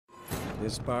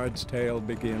This bard's tale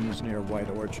begins near White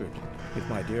Orchard, with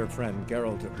my dear friend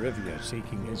Geralt of Rivia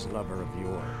seeking his lover of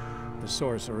yore, the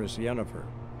sorceress Yennefer.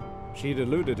 She'd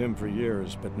eluded him for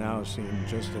years, but now seemed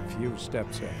just a few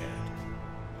steps ahead.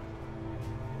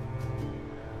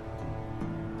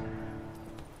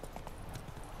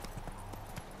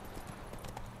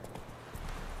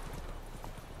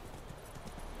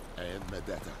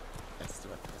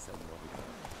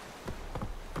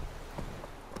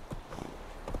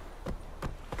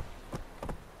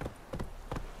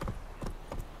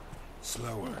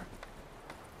 Slower.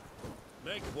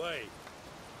 Make way.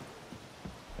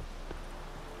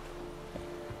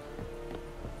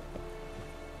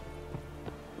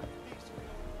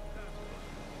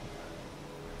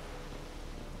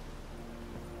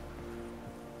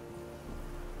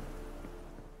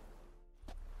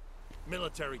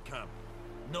 Military camp.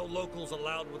 No locals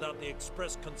allowed without the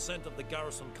express consent of the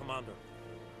garrison commander.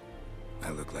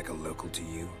 I look like a local to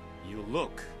you? You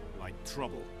look like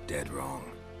trouble. Dead wrong.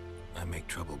 I make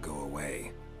trouble go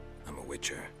away. I'm a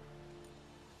witcher.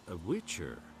 A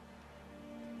witcher?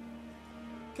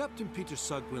 Captain Peter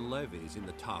Saar Gwynleve is in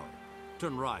the tower.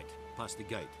 Turn right, past the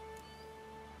gate.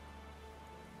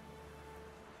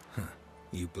 Huh.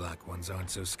 You black ones aren't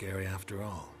so scary after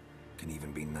all. Can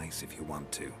even be nice if you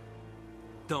want to.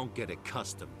 Don't get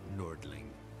accustomed, Nordling.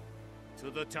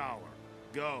 To the tower.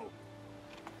 Go.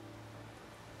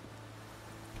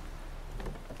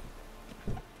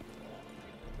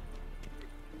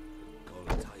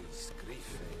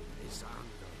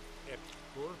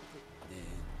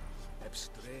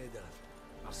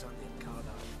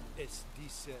 Es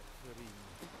diese Verin,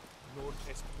 Nord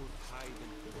es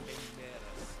Purtiden, en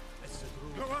Meras, es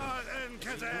Go on,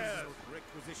 Encader!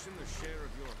 Requisition a share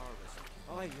of your harvest.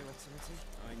 Aye, Your Excellency.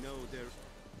 I know there...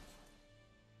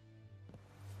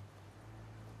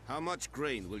 How much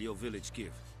grain will your village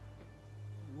give?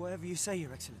 Whatever you say,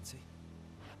 Your Excellency.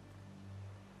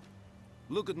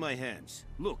 Look at my hands.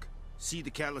 Look. See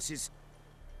the calluses?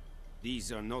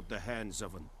 These are not the hands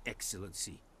of an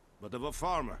excellency, but of a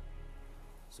farmer.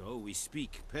 So we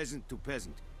speak peasant to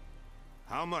peasant.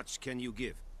 How much can you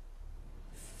give?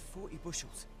 40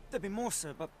 bushels. There'd be more,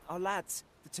 sir, but our lads,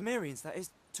 the Temerians, that is,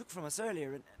 took from us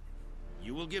earlier and...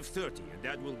 You will give 30, and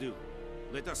that will do.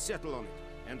 Let us settle on it,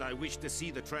 and I wish to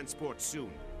see the transport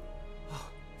soon. Oh,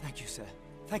 thank you, sir.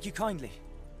 Thank you kindly.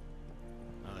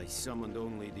 I summoned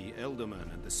only the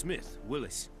Elderman and the smith,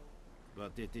 Willis.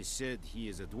 But it is said he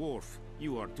is a dwarf.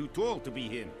 You are too tall to be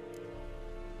him.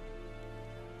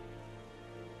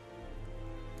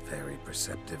 Very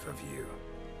perceptive of you.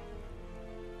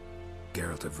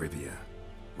 Geralt of Rivia,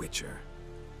 Witcher.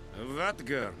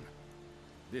 Vatgern.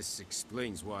 This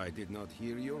explains why I did not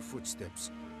hear your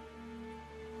footsteps.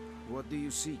 What do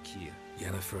you seek here?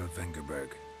 Yennefer of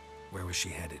Vengerberg. Where was she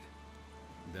headed?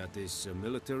 That is a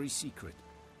military secret.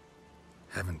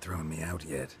 Haven't thrown me out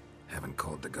yet. Haven't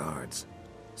called the guards.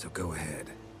 So go ahead.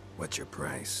 What's your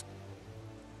price?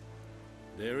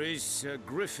 There is a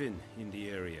griffin in the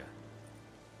area.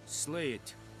 Slay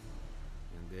it.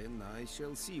 And then I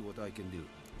shall see what I can do.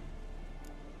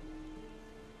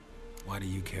 Why do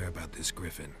you care about this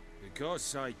griffin?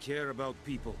 Because I care about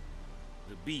people.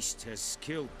 The beast has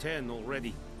killed 10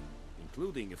 already,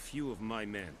 including a few of my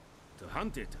men. To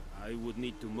hunt it, I would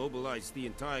need to mobilize the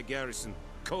entire garrison,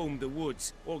 comb the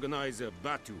woods, organize a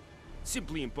batu.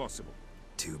 Simply impossible.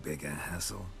 Too big a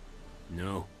hassle?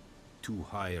 No. Too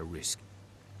high a risk.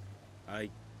 I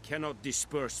cannot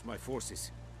disperse my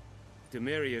forces.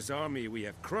 Temeria's army we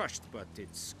have crushed, but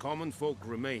its common folk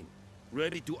remain,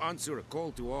 ready to answer a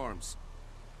call to arms.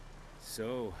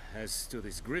 So, as to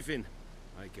this griffin,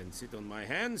 I can sit on my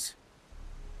hands,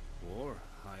 or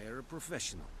hire a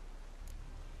professional.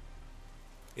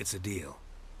 It's a deal.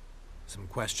 Some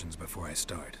questions before I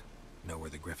start. Know where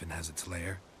the griffin has its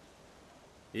lair?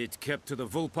 It kept to the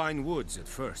Vulpine Woods at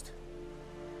first.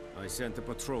 I sent a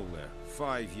patrol there,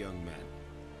 5 young men.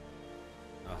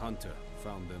 A hunter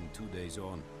found them 2 days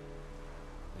on.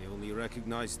 They only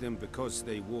recognized them because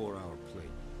they wore our plate.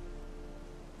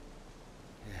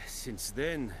 Since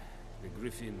then, the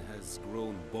griffin has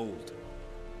grown bold.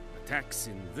 Attacks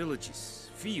in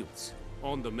villages, fields,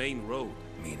 on the main road.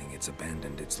 Meaning it's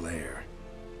abandoned its lair.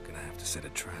 Gonna have to set a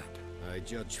trap. I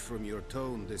judge from your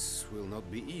tone this will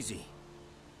not be easy.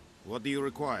 What do you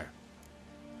require?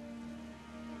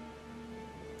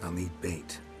 I'll need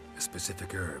bait. A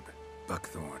specific herb.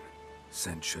 Buckthorn.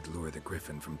 Scent should lure the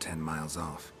griffin from 10 miles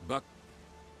off.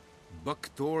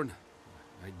 Buckthorn?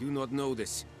 I do not know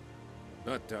this.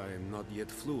 But I am not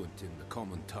yet fluent in the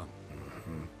common tongue.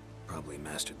 Mm-hmm. Probably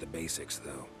mastered the basics,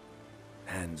 though.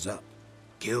 Hands up.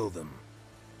 Kill them.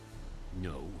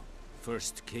 No.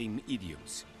 First came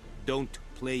idioms. Don't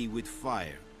play with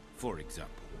fire, for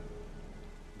example.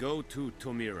 Go to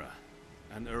Tomira,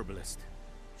 an herbalist.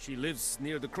 She lives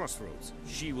near the crossroads.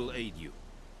 She will aid you.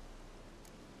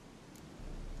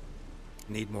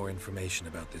 Need more information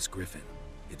about this griffin.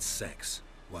 Its sex,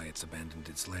 why it's abandoned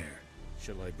its lair.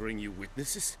 Shall I bring you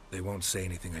witnesses? They won't say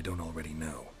anything I don't already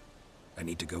know. I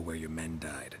need to go where your men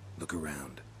died. Look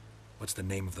around. What's the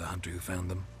name of the hunter who found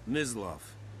them? Mislav.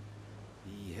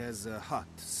 He has a hut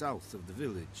south of the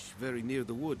village, very near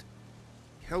the wood.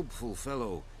 Helpful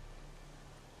fellow.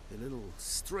 A little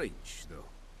strange, though.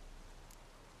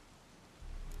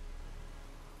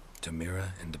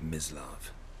 Tomira and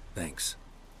Mislav. Thanks.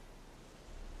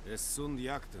 Es sunt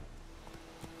jakten.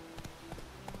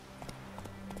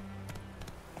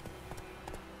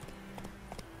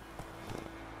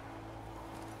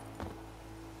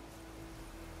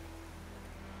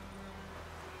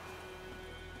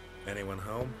 Anyone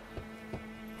home?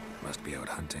 Must be out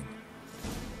hunting.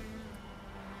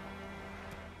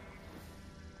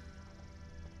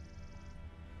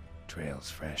 Trail's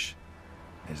fresh.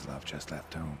 Mislav just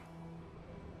left home.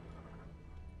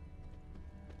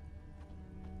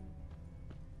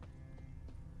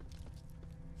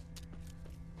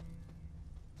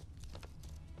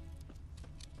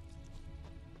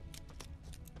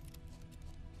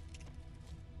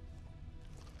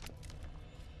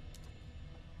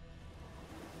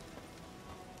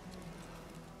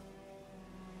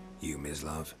 You,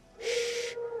 Mislav?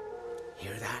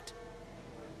 Hear that?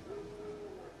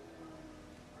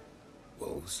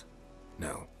 Wolves?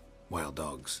 No. Wild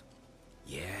dogs.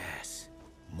 Yes.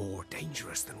 More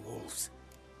dangerous than wolves.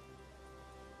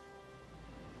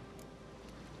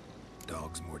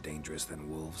 Dogs more dangerous than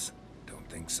wolves? Don't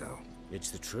think so.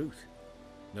 It's the truth.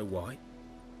 Know why?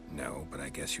 No, but I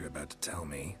guess you're about to tell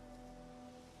me.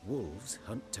 Wolves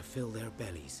hunt to fill their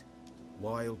bellies.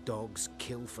 Wild dogs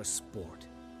kill for sport.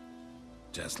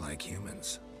 Just like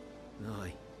humans.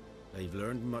 Aye. They've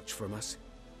learned much from us.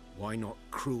 Why not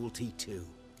cruelty too?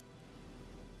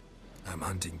 I'm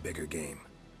hunting bigger game.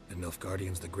 The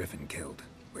Nilfgaardians the Griffin killed.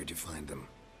 Where'd you find them?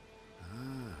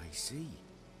 Ah, I see.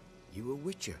 You a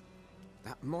witcher.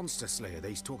 That monster slayer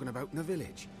they's talking about in the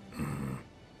village.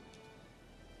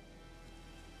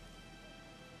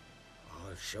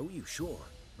 I'll show you, sure.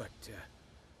 But,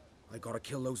 I gotta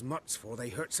kill those mutts before they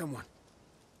hurt someone.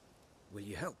 Will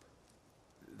you help?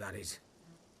 That is,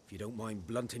 if you don't mind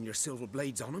blunting your silver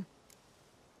blades on them.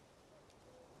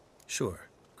 Sure.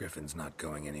 Griffin's not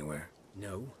going anywhere.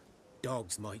 No.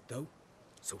 Dogs might, though.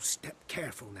 So step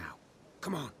careful now.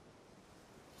 Come on.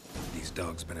 These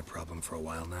dogs been a problem for a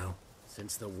while now?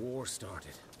 Since the war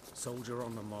started. Soldier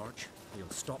on the march. He'll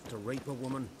stop to rape a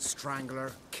woman, strangle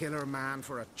her, kill her man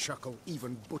for a chuckle,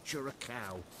 even butcher a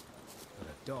cow. But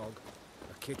a dog,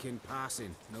 a kick in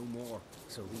passing, no more.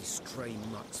 So these stray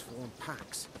mutts form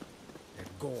packs. They're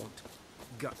gaunt,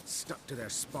 guts stuck to their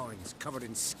spines, covered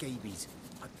in scabies.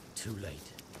 But too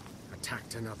late.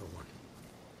 Attacked another one.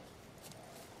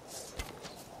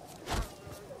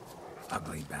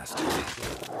 Ugly bastard.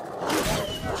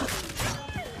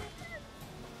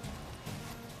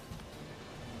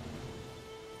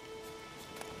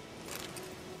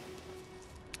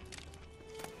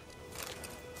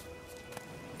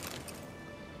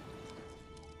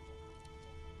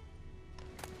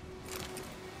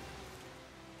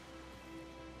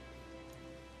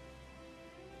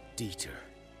 Dieter.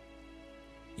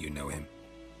 You know him?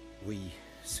 We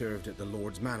served at the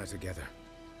Lord's Manor together,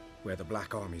 where the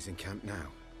Black Army's encamped now.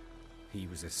 He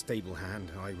was a stable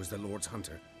hand, I was the Lord's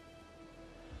hunter.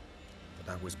 But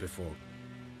that was before...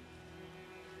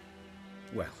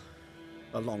 well,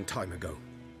 a long time ago.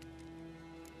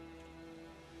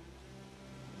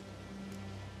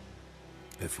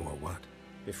 Before what?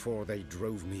 Before they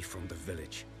drove me from the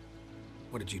village.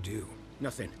 What did you do?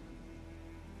 Nothing.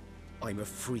 I'm a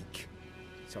freak.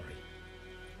 Sorry.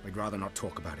 I'd rather not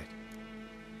talk about it.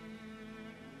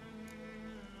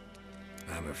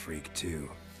 I'm a freak too.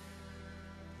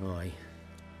 Aye,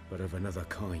 but of another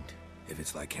kind. If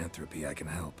it's lycanthropy, I can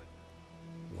help.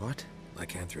 What?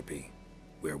 Lycanthropy.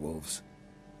 Werewolves.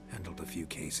 Handled a few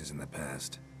cases in the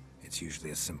past. It's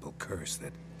usually a simple curse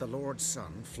that... The Lord's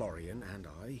son, Florian, and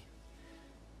I...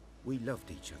 we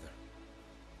loved each other.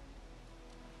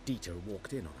 Dieter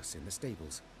walked in on us in the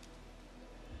stables.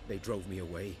 They drove me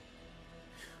away.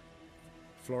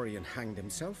 Florian hanged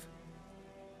himself.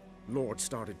 Lord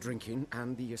started drinking,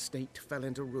 and the estate fell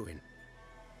into ruin.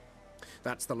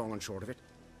 That's the long and short of it.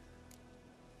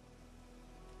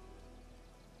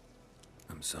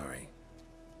 I'm sorry.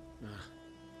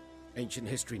 Ancient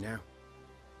history now.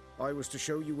 I was to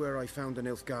show you where I found the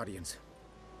Nilfgaardians.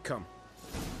 Come.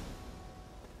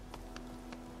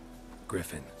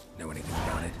 Griffin, know anything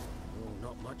about it? Oh,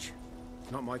 not much.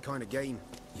 Not my kind of game.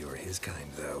 You're his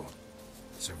kind, though.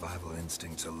 Survival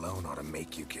instincts alone ought to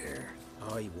make you care.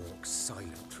 I walk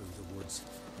silent through the woods.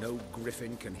 No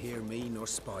griffin can hear me nor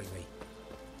spy me.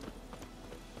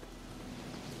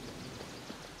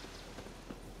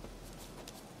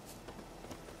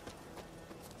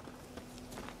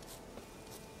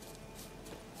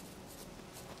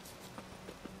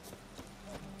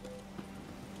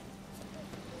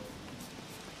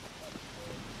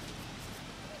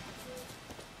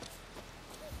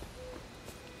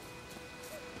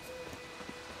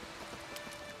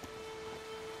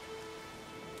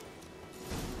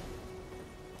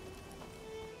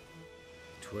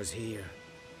 Was here.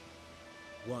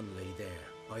 One lay there,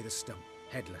 by the stump,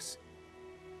 headless.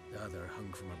 The other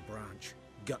hung from a branch,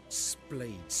 guts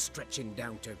splayed, stretching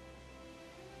down to...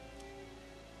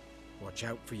 Watch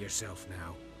out for yourself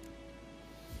now.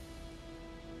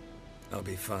 I'll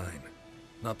be fine.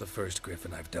 Not the first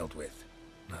griffin I've dealt with.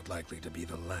 Not likely to be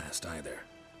the last, either.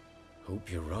 Hope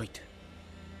you're right.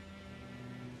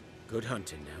 Good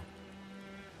hunting now.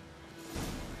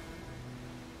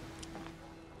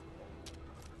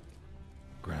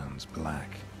 Ground's black,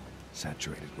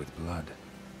 saturated with blood.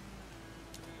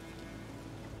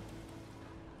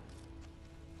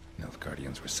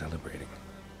 Nilfgaardians were celebrating.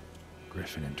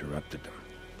 Griffin interrupted them.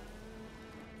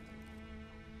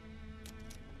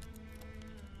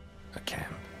 A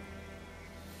camp.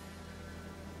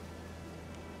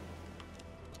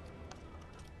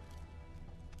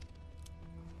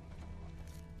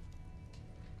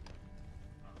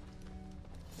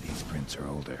 These prints are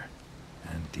older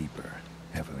and deeper.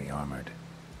 Heavily armored.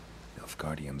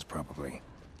 Nilfgaardians, probably.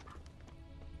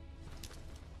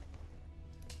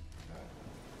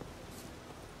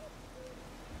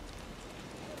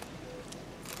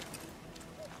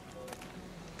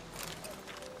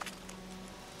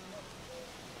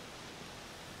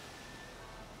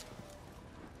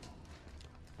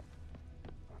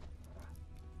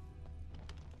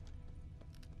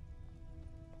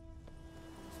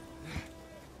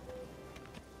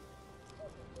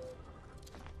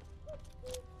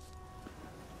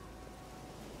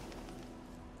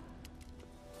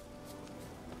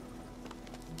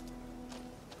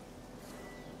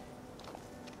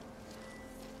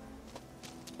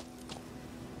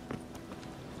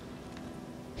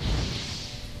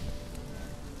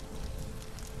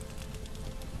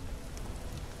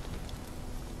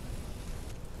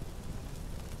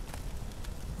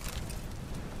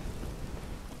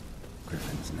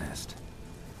 Griffin's nest.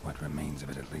 What remains of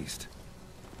it, at least.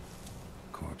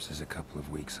 Corpse is a couple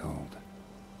of weeks old.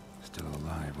 Still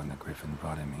alive when the Griffin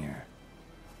brought him here.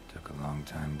 Took a long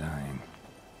time dying.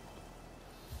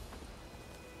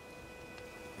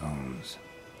 Bones.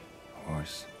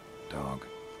 Horse, dog,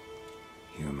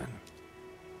 human.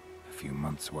 A few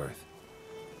months' worth.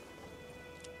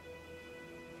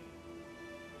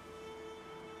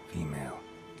 Female.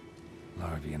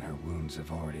 Larvae in her wounds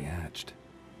have already hatched.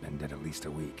 Been dead at least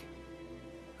a week.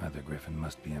 Other Griffin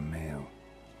must be a male.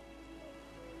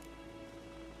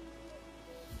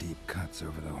 Deep cuts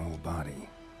over the whole body.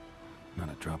 Not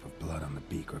a drop of blood on the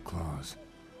beak or claws.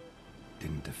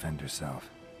 Didn't defend herself.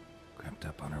 Crept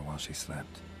up on her while she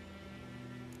slept.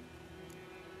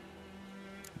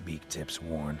 Beak tips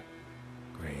worn.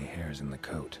 Gray hairs in the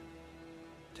coat.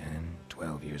 10,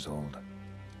 12 years old.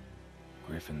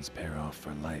 Griffins pair off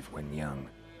for life when young.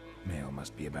 Male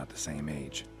must be about the same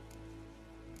age.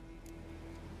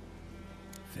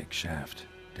 Thick shaft,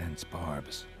 dense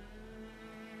barbs.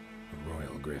 A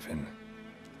royal griffin.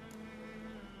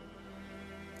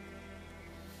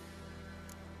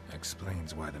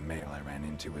 Explains why the male I ran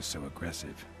into was so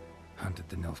aggressive. Hunted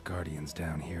the Nilfgaardians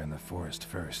down here in the forest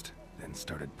first, then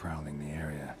started prowling the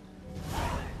area.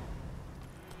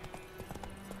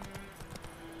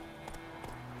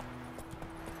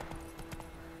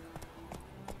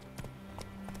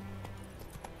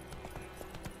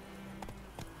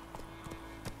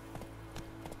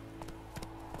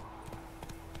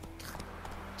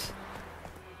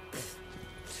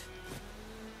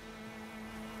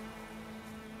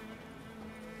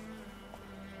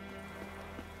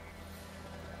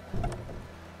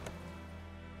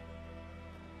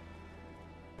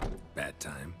 Bad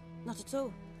time? Not at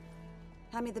all.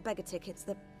 Hand me the beggar tickets,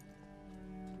 the...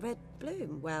 Red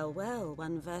bloom. Well, well,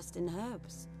 one versed in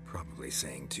herbs. Probably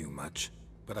saying too much,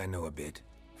 but I know a bit.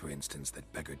 For instance,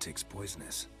 that beggar tick's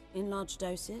poisonous. In large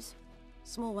doses.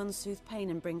 Small ones soothe pain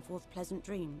and bring forth pleasant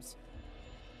dreams.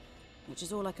 Which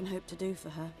is all I can hope to do for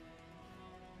her.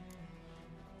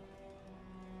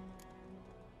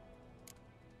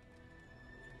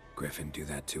 Griffin do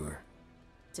that to her?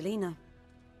 Delina.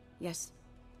 Yes.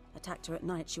 Attacked her at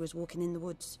night. She was walking in the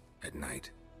woods. At night?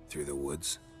 Through the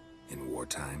woods? In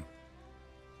wartime?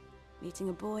 Meeting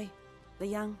a boy. The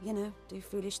young, you know, do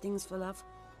foolish things for love.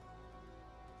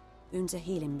 Wounds are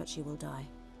healing, but she will die.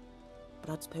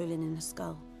 Blood's pooling in her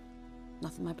skull.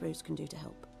 Nothing my brews can do to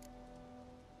help.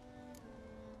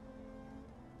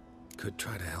 Could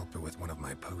try to help her with one of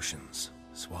my potions.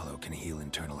 Swallow can heal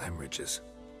internal hemorrhages.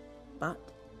 But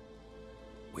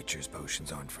Witcher's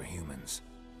potions aren't for humans.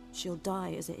 she'll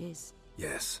die as it is.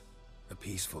 Yes. A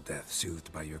peaceful death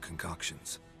soothed by your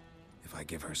concoctions. If I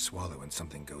give her Swallow and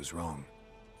something goes wrong,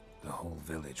 the whole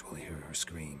village will hear her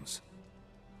screams.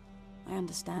 I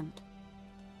understand.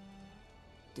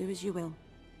 Do as you will.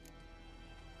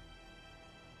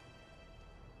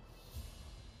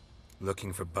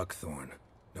 Looking for buckthorn.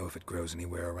 Know if it grows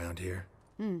anywhere around here?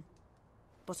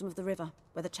 Bottom of the river,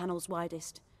 where the channel's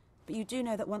widest. But you do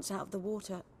know that once out of the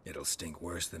water... It'll stink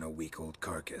worse than a week-old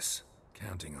carcass.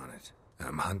 Counting on it.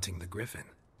 I'm hunting the griffin.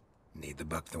 Need the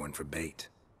buckthorn for bait.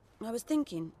 I was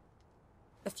thinking...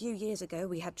 A few years ago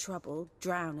we had trouble,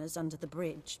 drowners under the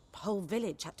bridge. Whole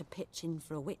village had to pitch in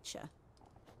for a witcher.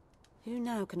 Who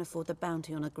now can afford the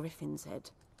bounty on a griffin's head?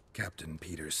 Captain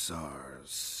Peter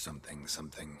Sars...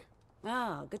 something.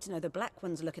 Ah, good to know the Black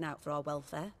One's looking out for our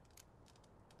welfare.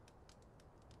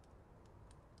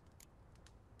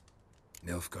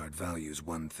 Nilfgaard values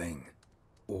one thing.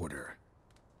 Order.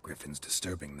 Griffin's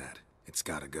disturbing that. It's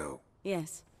gotta go.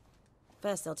 Yes.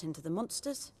 First they'll tend to the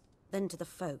monsters, then to the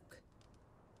folk.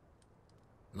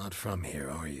 Not from here,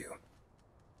 are you?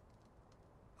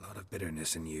 A lot of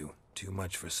bitterness in you. Too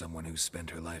much for someone who's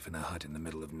spent her life in a hut in the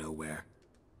middle of nowhere.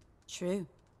 True.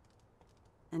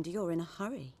 And you're in a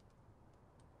hurry.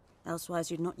 Elsewise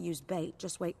you'd not use bait,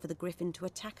 just wait for the griffin to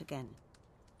attack again.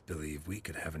 Believe we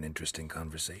could have an interesting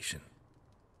conversation.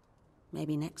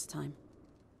 Maybe next time.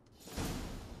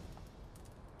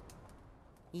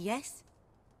 Yes?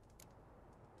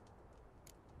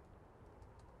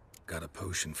 Got a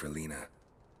potion for Lena.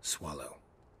 Swallow.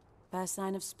 First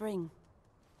sign of spring.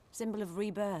 Symbol of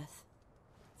rebirth.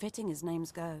 Fitting as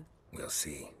names go. We'll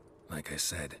see. Like I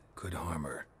said, could harm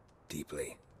her.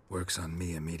 Deeply. Works on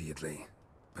me immediately.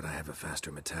 But I have a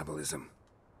faster metabolism.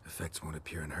 Effects won't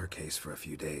appear in her case for a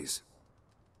few days.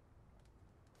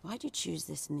 Why'd you choose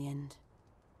this in the end?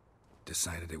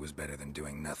 Decided it was better than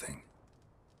doing nothing.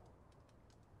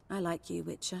 I like you,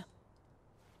 Witcher.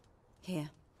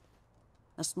 Here.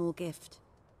 A small gift.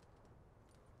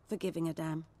 For giving a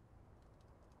damn.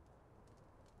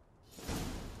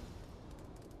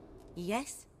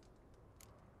 Yes?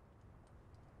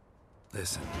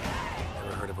 Listen,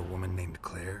 ever heard of a woman named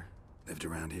Claire? Lived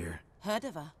around here? Heard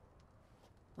of her?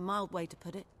 A mild way to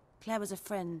put it. Claire was a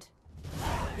friend.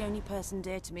 The only person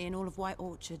dear to me in all of White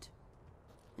Orchard.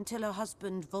 Until her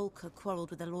husband, Volker, quarreled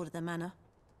with the lord of the manor.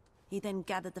 He then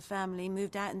gathered the family,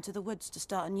 moved out into the woods to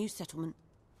start a new settlement.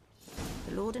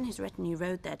 The lord and his retinue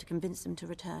rode there to convince them to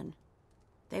return.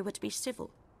 They were to be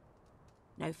civil.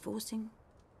 No forcing,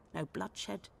 no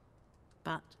bloodshed.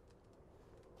 But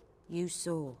you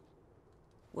saw.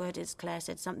 Word is Claire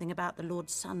said something about the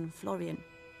lord's son, Florian.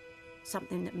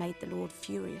 Something that made the lord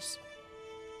furious.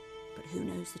 But who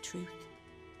knows the truth?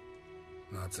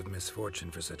 Lots of misfortune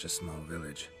for such a small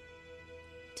village.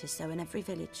 'Tis so in every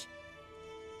village.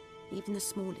 Even the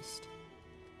smallest.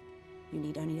 You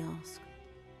need only ask.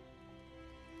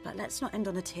 But let's not end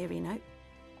on a teary note.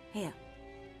 Here,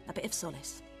 a bit of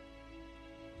solace.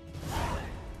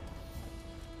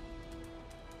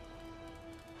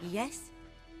 Yes?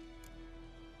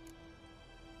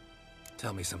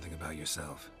 Tell me something about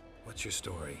yourself. What's your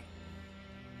story?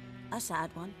 A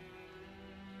sad one.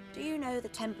 Do you know the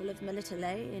Temple of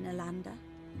Melitele in Alanda?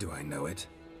 Do I know it?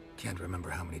 Can't remember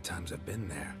how many times I've been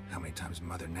there, how many times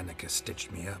Mother Neneka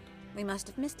stitched me up. We must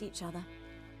have missed each other.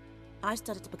 I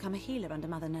started to become a healer under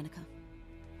Mother Neneka.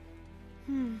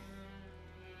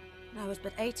 I was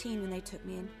but 18 when they took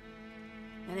me in.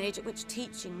 An age at which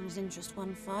teachings interest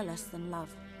one far less than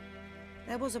love.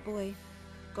 There was a boy,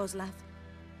 Goslav.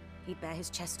 He'd bare his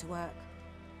chest to work.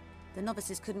 The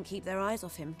novices couldn't keep their eyes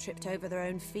off him, tripped over their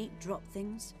own feet, dropped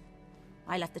things.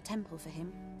 I left the temple for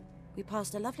him. We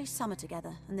passed a lovely summer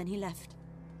together, and then he left.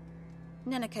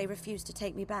 Neneke refused to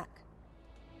take me back.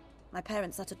 My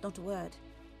parents uttered not a word.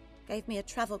 Gave me a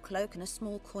travel cloak and a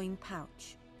small coin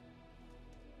pouch.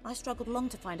 I struggled long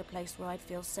to find a place where I'd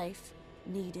feel safe,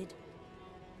 needed,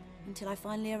 until I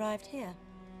finally arrived here.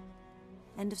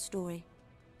 End of story.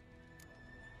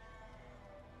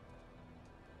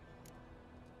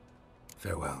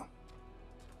 Farewell.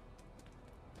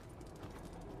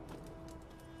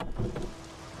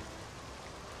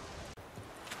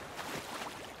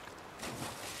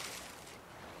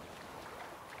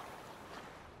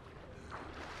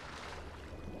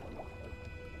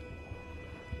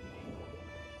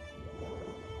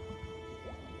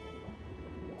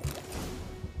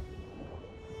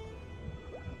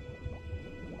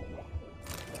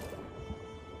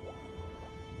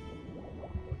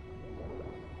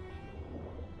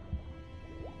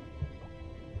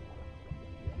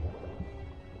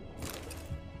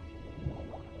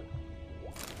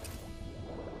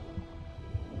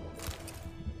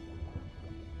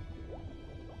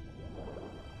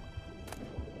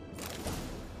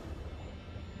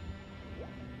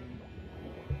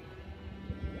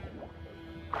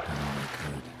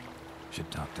 Should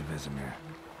talk to Vesemir.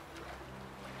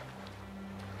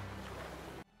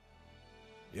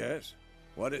 Yes?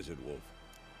 What is it, Wolf?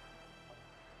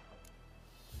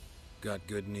 Got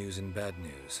good news and bad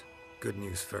news. Good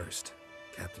news first.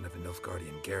 Captain of the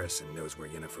Nilfgaardian garrison knows where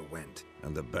Yennefer went.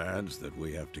 And the bad's that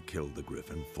we have to kill the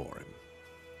Griffin for him.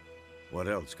 What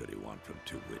else could he want from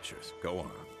two Witchers? Go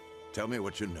on. Tell me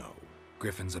what you know.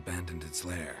 Griffin's abandoned its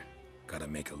lair. Gotta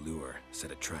make a lure,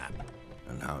 set a trap.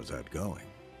 And how's that going?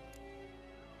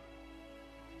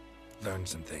 Learned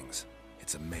some things.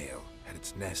 It's a male, had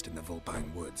its nest in the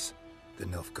Vulpine Woods. The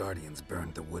Nilfgaardians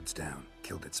burned the woods down,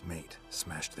 killed its mate,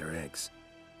 smashed their eggs.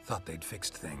 Thought they'd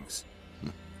fixed things.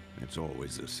 It's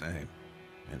always the same.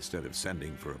 Instead of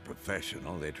sending for a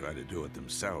professional, they try to do it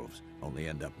themselves, only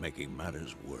end up making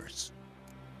matters worse.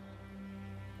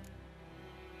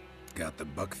 Got the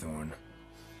buckthorn.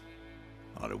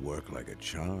 Ought to work like a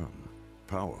charm.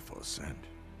 Powerful scent.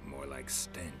 More like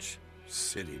stench.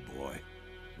 City boy.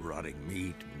 Rotting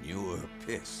meat, manure,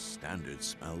 piss. Standard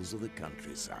smells of the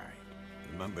countryside.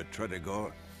 Remember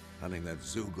Tredegor? Hunting that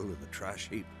Zoogle in the trash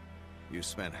heap? You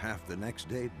spent half the next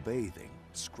day bathing,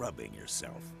 scrubbing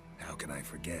yourself. How can I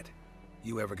forget?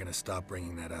 You ever gonna stop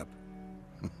bringing that up?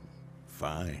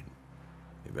 Fine.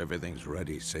 If everything's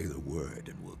ready, say the word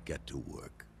and we'll get to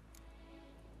work.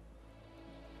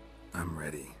 I'm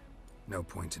ready. No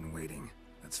point in waiting.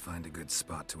 Let's find a good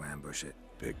spot to ambush it.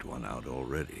 Picked one out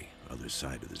already, other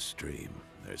side of the stream.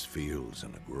 There's fields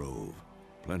and a grove.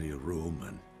 Plenty of room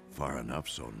and far enough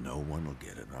so no one will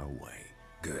get in our way.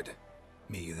 Good.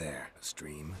 Meet you there. A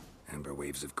stream, amber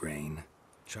waves of grain.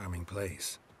 Charming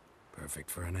place. Perfect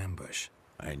for an ambush.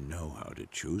 I know how to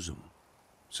choose them.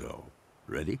 So,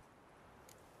 ready?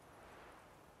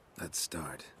 Let's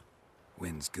start.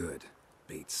 Wind's good.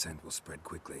 Bait's scent will spread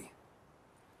quickly.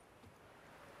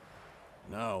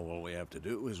 Now all we have to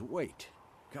do is wait.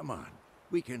 Come on.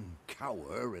 We can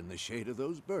cower in the shade of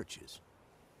those birches.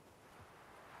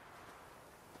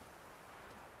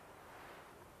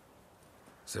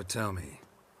 So tell me,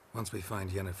 once we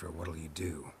find Yennefer, what'll you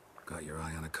do? Got your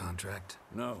eye on a contract?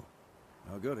 No.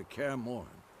 I'll go to Kaer Morhen.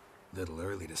 Little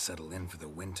early to settle in for the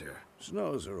winter.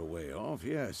 Snows are a way off,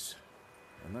 yes.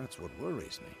 And that's what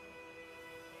worries me.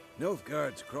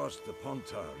 Nilfgaard's crossed the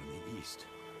Pontar in the east.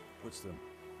 Puts them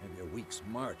maybe a week's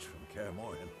march from Kaer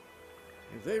Morhen.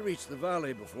 If they reach the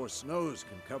valley before snows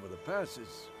can cover the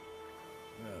passes,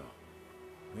 well,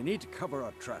 we need to cover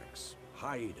our tracks,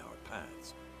 hide our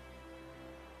paths.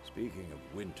 Speaking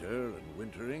of winter and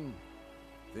wintering,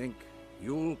 think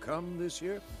you'll come this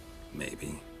year?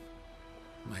 Maybe.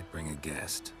 Might bring a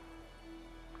guest.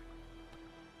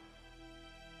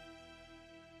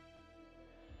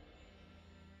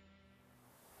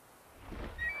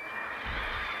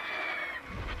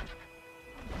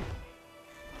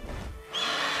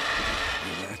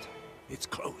 Hear that? It's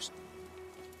closed.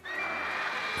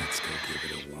 Let's go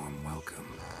give it a warm welcome.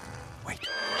 Wait,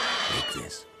 take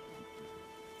this.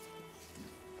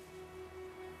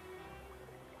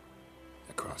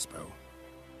 A crossbow.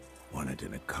 Won it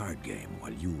in a card game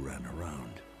while you ran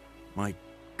around. Might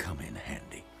come in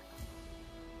handy.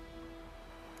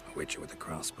 A witcher with a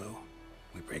crossbow?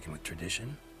 We breaking with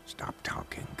tradition? Stop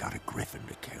talking. Got a griffin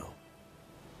to kill.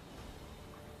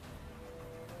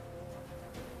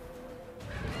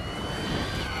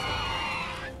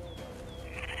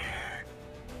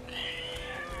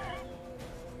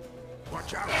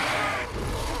 Watch out!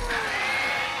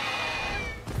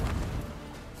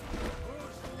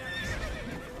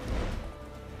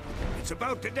 It's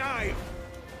about to dive!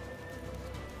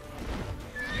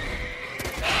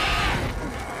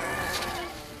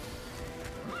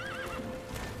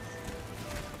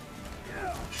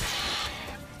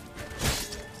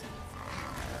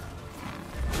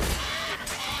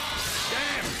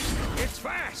 Damn! It's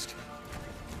fast!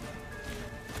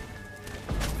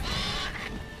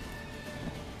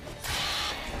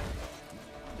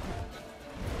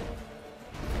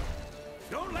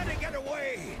 Don't let it get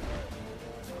away!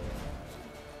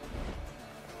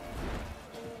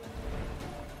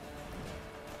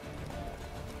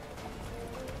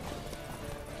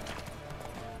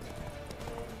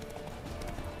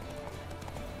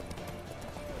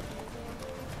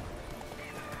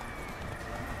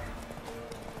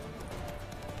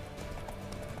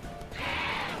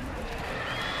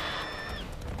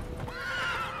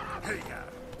 Hey-ya!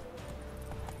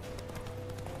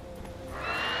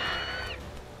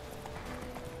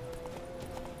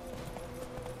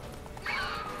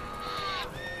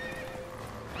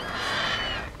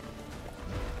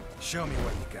 Show me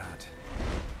what you got.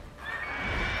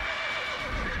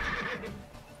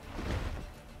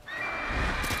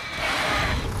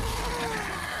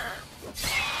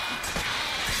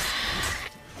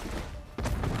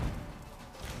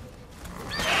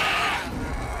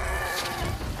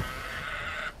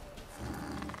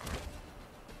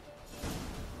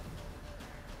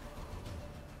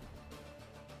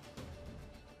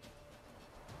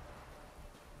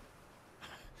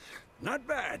 Not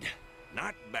bad.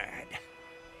 Not bad.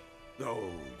 Though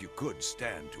you could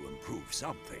stand to improve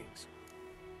some things.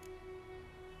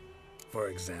 For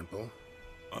example?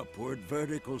 Upward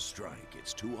vertical strike.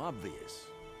 It's too obvious.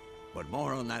 But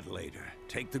more on that later.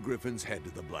 Take the Griffin's head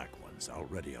to the Black Ones. I'll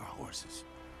ready our horses.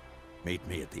 Meet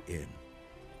me at the inn.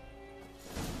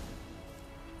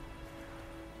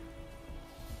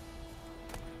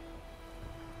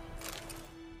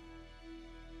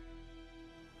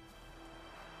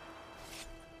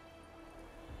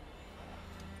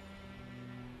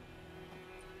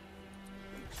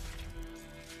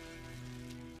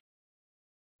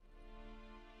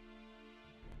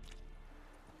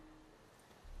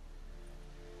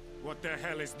 What the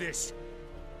hell is this?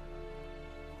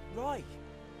 Right.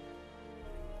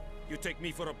 You take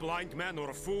me for a blind man or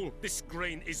a fool? This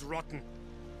grain is rotten.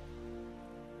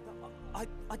 I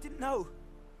didn't know.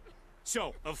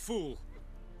 So, a fool.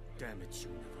 Damn it, you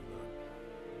never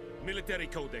learn. Military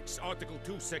Codex, Article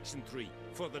 2, Section 3.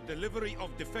 For the delivery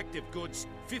of defective goods,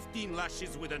 15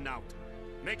 lashes with a knout.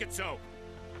 Make it so.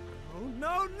 Oh,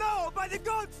 no, no! By the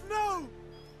gods, no!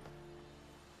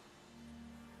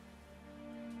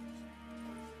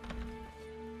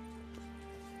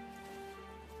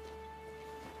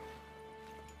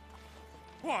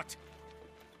 What?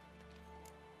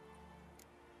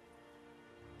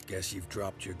 Guess you've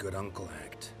dropped your good uncle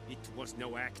act. It was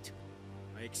no act.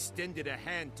 I extended a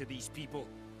hand to these people.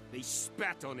 They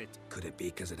spat on it. Could it be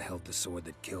because it held the sword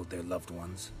that killed their loved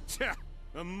ones? Tja,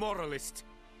 a moralist.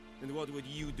 And what would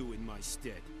you do in my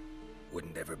stead?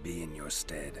 Wouldn't ever be in your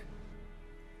stead.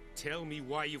 Tell me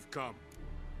why you've come.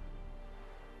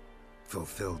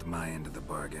 Fulfilled my end of the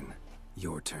bargain.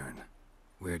 Your turn.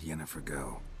 Where'd Yennefer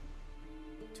go?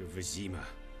 To Vizima.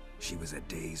 She was a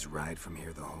day's ride from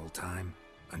here the whole time?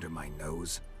 Under my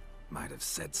nose? Might have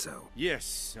said so.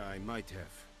 Yes, I might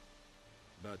have.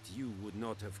 But you would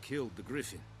not have killed the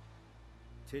Griffin.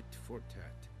 Tit for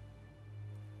tat.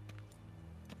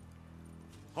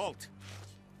 Halt!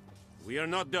 We are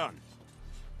not done.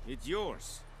 It's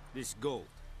yours, this gold.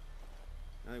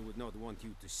 I would not want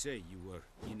you to say you were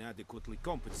inadequately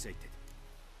compensated.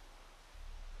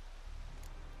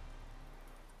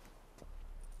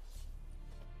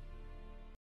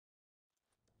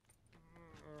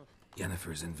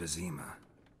 Yennefer's in Vizima.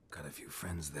 Got a few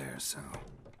friends there, so...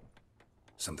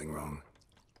 Something wrong?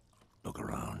 Look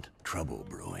around. Trouble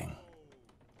brewing.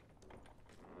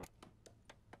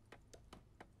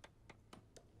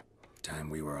 Time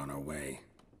we were on our way.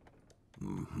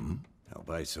 Mm-hmm. I'll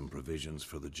buy some provisions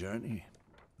for the journey.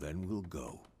 Then we'll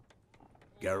go.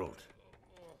 Geralt,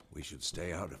 we should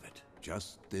stay out of it.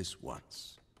 Just this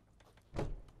once.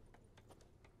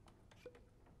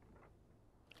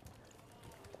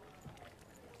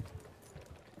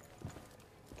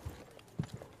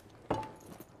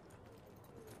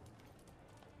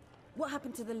 What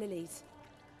happened to the lilies?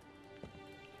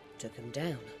 Took him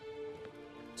down.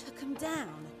 Took them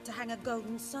down to hang a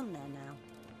golden sun there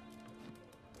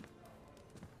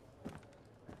now.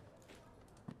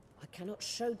 I cannot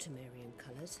show Temerian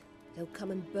colours. They'll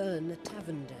come and burn the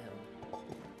tavern down.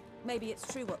 Maybe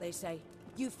it's true what they say.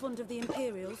 You fond of the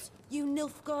Imperials? You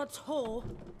Nilfgaard's whore?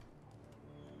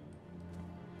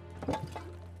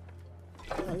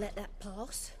 I'll let that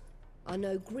pass. I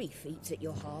know grief eats at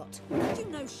your heart. You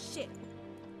know shit.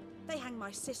 They hanged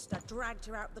my sister, dragged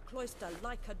her out the cloister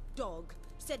like a dog.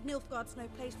 Said Nilfgaard's no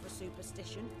place for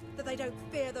superstition, that they don't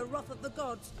fear the wrath of the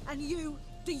gods. And you,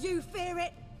 do you fear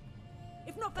it?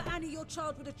 If not for Annie, your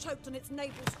child would have choked on its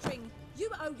navel string. You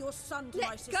owe your son to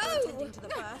my sister attending to the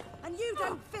birth, and you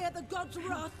don't fear the gods'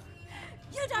 wrath.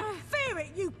 You don't fear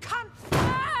it, you cunt!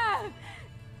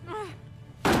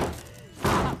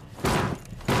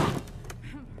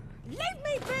 Leave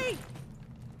me be!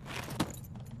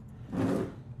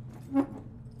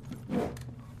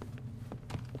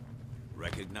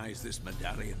 Recognize this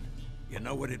medallion? You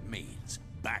know what it means.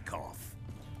 Back off.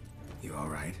 You all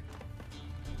right?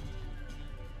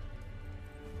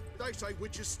 They say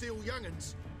witches steal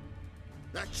young'uns.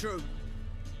 That true.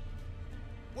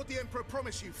 What the Emperor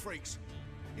promised you, freaks?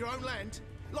 Your own land?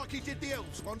 Like he did the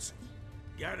elves once?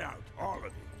 Get out, all of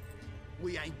you.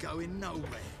 We ain't going nowhere.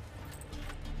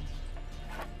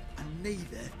 And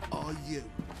neither are you.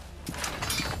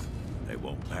 They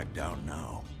won't back down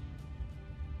now.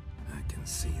 I can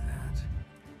see that.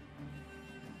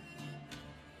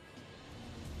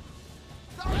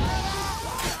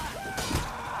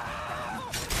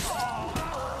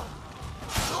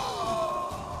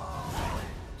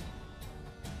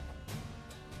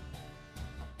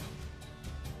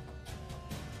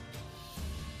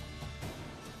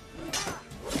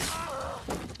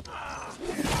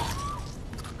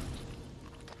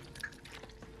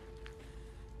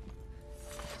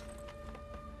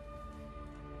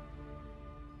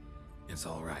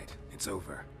 it's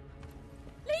over.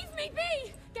 Leave me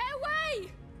be! Get away!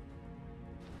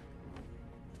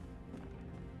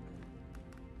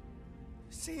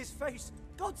 See his face!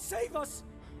 God save us!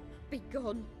 Be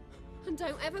gone, and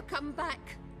don't ever come back.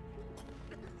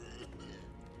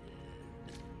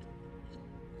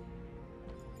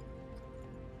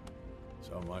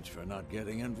 So much for not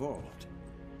getting involved.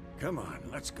 Come on,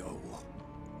 let's go.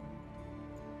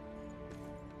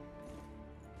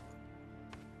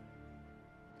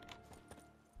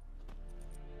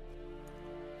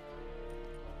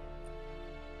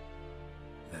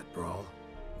 That brawl,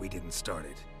 we didn't start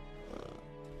it.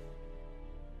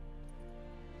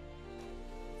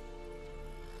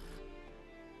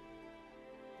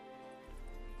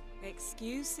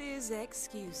 Excuses,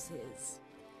 excuses.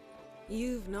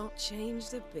 You've not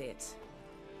changed a bit.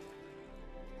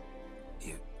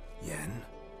 Yen?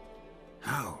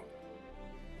 How?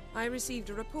 I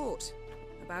received a report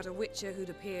about a witcher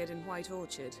who'd appeared in White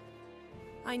Orchard.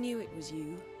 I knew it was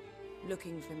you,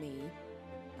 looking for me.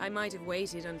 I might have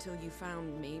waited until you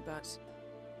found me, but...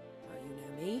 well, you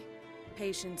know me.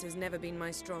 Patience has never been my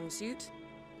strong suit.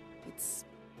 It's...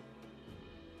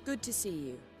 good to see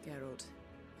you, Geralt.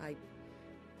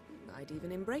 I'd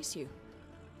even embrace you.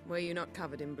 Were you not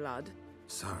covered in blood?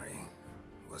 Sorry.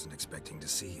 Wasn't expecting to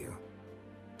see you.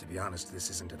 To be honest, this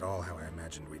isn't at all how I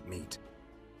imagined we'd meet.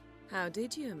 How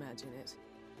did you imagine it?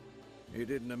 You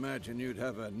didn't imagine you'd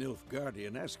have a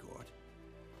Nilfgaardian escort.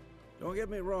 Don't get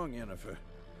me wrong, Yennefer.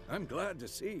 I'm glad to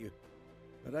see you.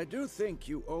 But I do think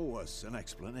you owe us an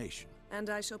explanation. And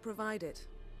I shall provide it.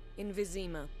 In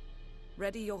Vizima.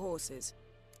 Ready your horses.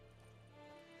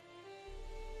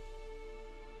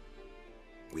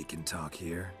 We can talk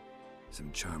here.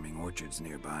 Some charming orchards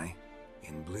nearby.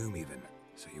 In bloom even,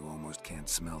 so you almost can't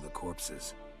smell the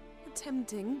corpses. A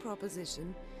tempting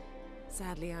proposition.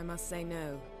 Sadly, I must say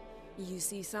no. You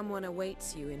see, someone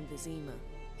awaits you in Vizima.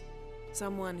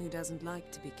 Someone who doesn't like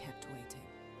to be kept waiting.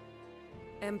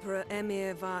 Emperor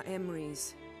Emhyr var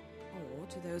Emreis. Or,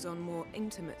 to those on more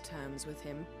intimate terms with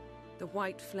him, the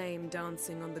white flame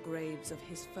dancing on the graves of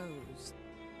his foes.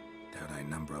 Doubt I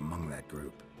number among that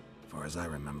group. Far as I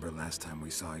remember, last time we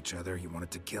saw each other, he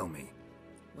wanted to kill me.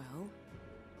 Well,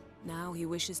 now he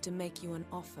wishes to make you an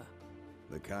offer.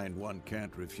 The kind one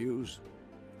can't refuse?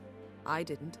 I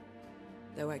didn't,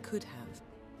 though I could have.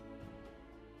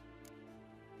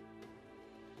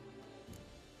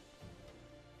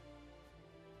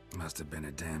 Must have been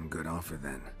a damn good offer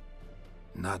then.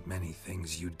 Not many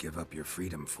things you'd give up your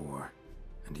freedom for,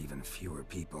 and even fewer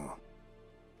people.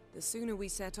 The sooner we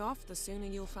set off, the sooner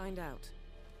you'll find out.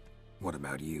 What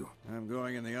about you? I'm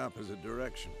going in the opposite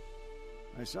direction.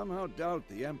 I somehow doubt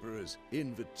the Emperor's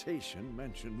invitation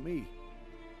mentioned me.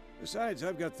 Besides,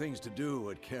 I've got things to do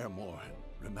at Kaer Morhen,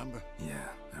 remember? Yeah,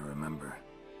 I remember.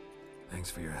 Thanks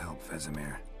for your help,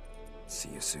 Vesemir. See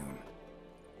you soon.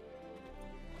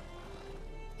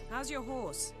 How's your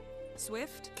horse?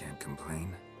 Swift? Can't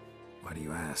complain. Why do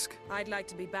you ask? I'd like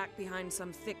to be back behind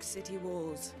some thick city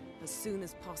walls, as soon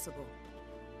as possible.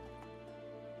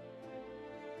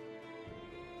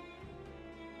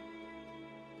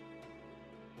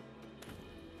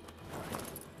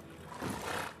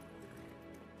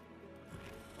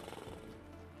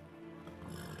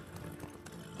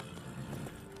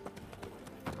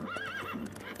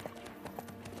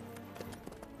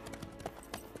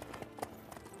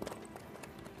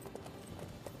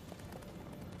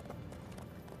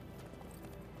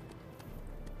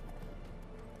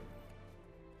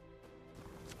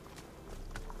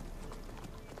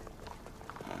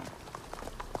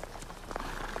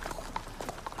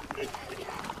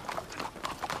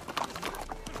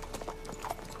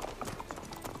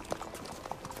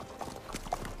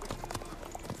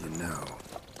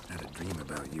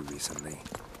 Recently.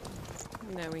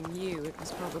 Knowing you, it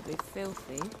was probably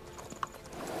filthy.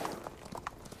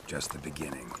 Just the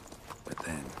beginning. But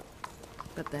then...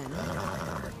 But then...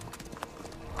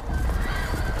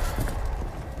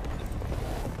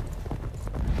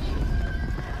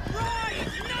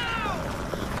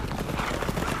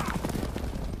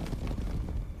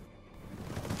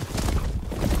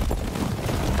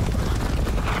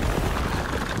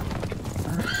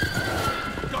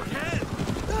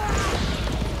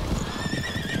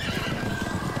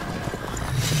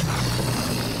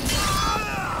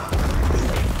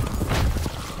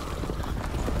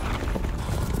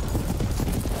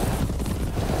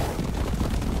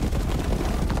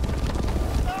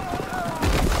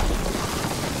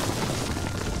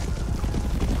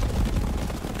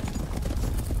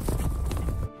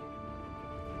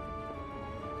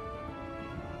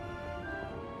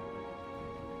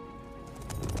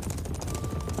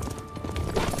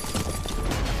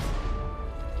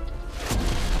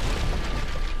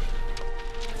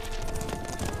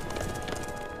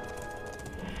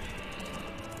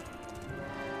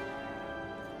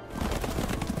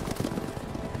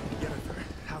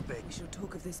 We shall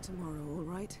talk of this tomorrow, all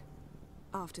right?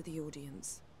 After the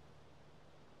audience.